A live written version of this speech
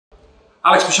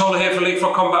Alex Pachola here for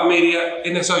ISKA Combat Media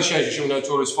in association with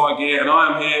Notorious Fight Gear, and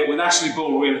I am here with Ashley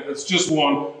Baldwin, that's just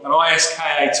won an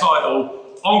ISKA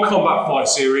title on Combat Fight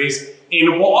Series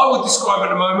in what I would describe at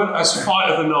the moment as Fight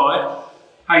of the Night.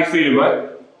 How you feeling, mate?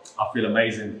 I feel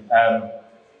amazing.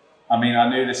 I mean, I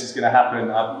knew this was going to happen.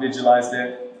 I visualised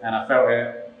it and I felt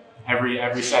it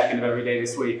every second of every day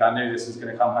this week. I knew this was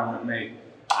going to come home with me,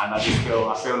 and I feel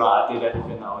like I did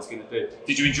everything that I was going to do.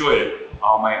 Did you enjoy it?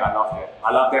 Oh mate, I loved it.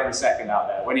 I loved every second out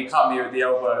there. When he cut me with the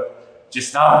elbow, it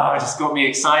just got me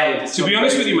excited. To be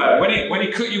honest with you, mate, when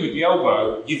he cut you with the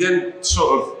elbow, you then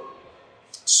sort of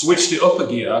switched it up a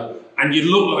gear, and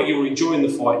you looked like you were enjoying the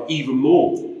fight even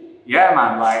more. Yeah,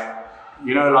 man. Like,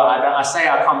 you know, like I say,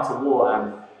 I come to war,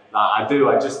 and like I do.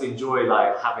 I just enjoy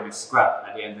like having a scrap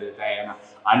at the end of the day, and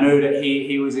I know that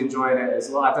he was enjoying it as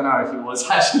well. I don't know if he was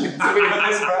actually doing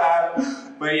this,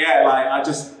 but yeah, like I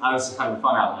was just having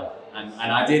fun out there.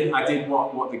 And I did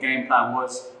what the game plan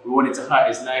was. We wanted to hurt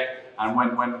his leg, and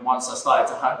once I started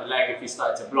to hurt the leg, if he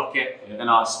started to block it, then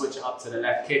I'd switch it up to the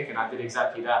left kick, and I did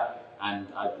exactly that. And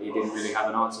he didn't really have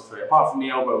an answer for it, apart from the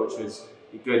elbow, which was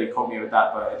good. He caught me with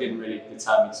that, but it didn't really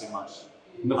deter me too much.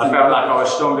 I felt like I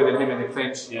was stronger than him in the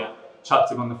clinch. Yeah. Chucked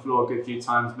him on the floor a good few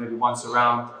times, maybe once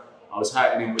around. I was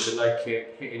hurting him with the leg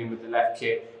kick, hitting him with the left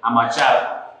kick, and my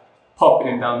jab, popping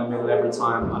him down the middle every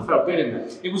time. I felt good in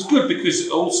it. It was good because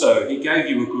also he gave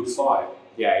you a good fight.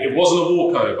 Yeah, it wasn't a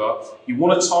walkover. You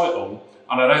won a title,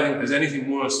 and I don't think there's anything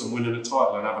worse than winning a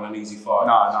title and having an easy fight.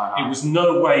 No. It was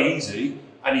no way easy,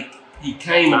 and he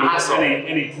came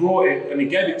and he brought it and he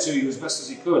gave it to you as best as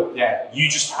he could. Yeah. You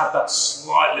just had that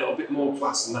slight little bit more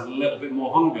class and that little bit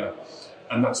more hunger,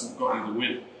 and that's what got you the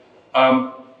win.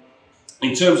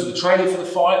 In terms of the training for the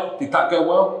fight, did that go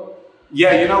well?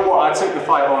 Yeah, you know what? I took the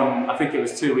fight on, I think it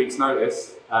was 2 weeks'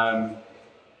 notice. I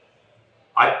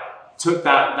took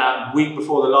that week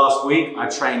before the last week. I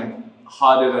trained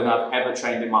harder than I've ever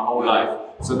trained in my whole life.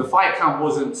 So the fight camp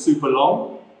wasn't super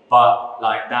long, but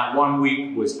like that 1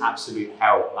 week was absolute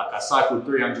hell. Like I cycled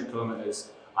 300 kilometers.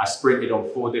 I sprinted on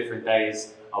 4 different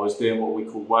days. I was doing what we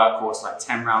call workhorse, like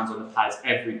 10 rounds on the pads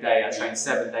every day. I trained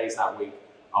 7 days that week.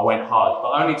 I went hard,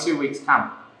 but only 2 weeks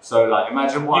camp. So like,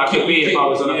 imagine what I could be if I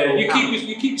was on a full camp.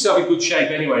 You keep yourself in good shape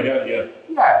anyway, don't you?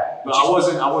 Yeah, but I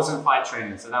wasn't fight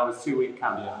training, so that was 2 week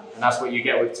camp. Yeah. And that's what you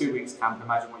get with 2 weeks camp.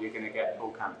 Imagine what you're going to get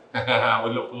full camp.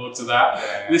 We look forward to that.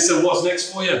 Yeah. Listen, what's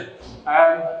next for you?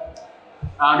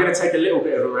 I'm going to take a little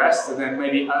bit of a rest, and then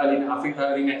maybe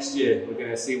early next year we're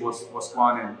going to see what's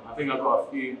going on. I think I've got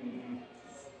a few.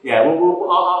 Yeah,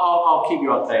 I'll keep you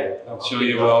updated. I'm sure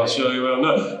you will.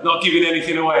 No, not giving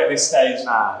anything away at this stage.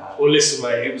 Nah. Well, listen,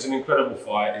 mate, it was an incredible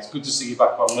fight. It's good to see you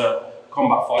back on the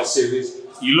Combat Fight Series.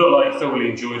 You look like you thoroughly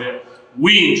enjoyed it.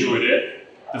 We enjoyed it.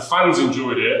 The fans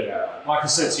enjoyed it. Yeah. Like I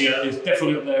said to you, it's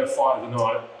definitely up there, Fight of the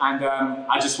Night. And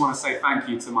I just want to say thank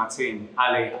you to my team,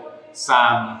 Ali,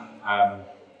 Sam,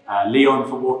 Leon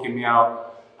for walking me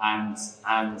out, and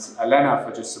Elena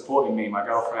for just supporting me, my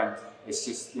girlfriend. It's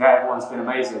just, yeah, everyone's been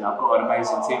amazing. I've got an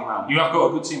amazing team around me. You have got a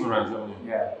good team around you, haven't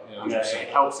you? Yeah, it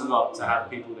helps a lot to have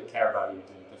people that care about you.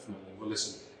 Definitely. Well,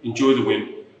 listen, enjoy the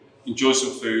win, enjoy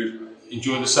some food,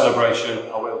 enjoy the celebration.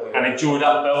 I will do. And enjoy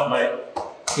that belt, mate,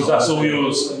 because that's all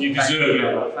yours and you deserve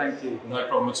it. Thank you. No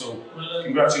problem at all.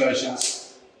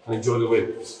 Congratulations and enjoy the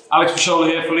win. Alex Pachola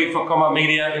here for ISKA Combat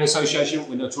Media in association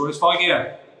with Notorious Fight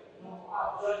Gear.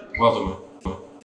 Well done, mate.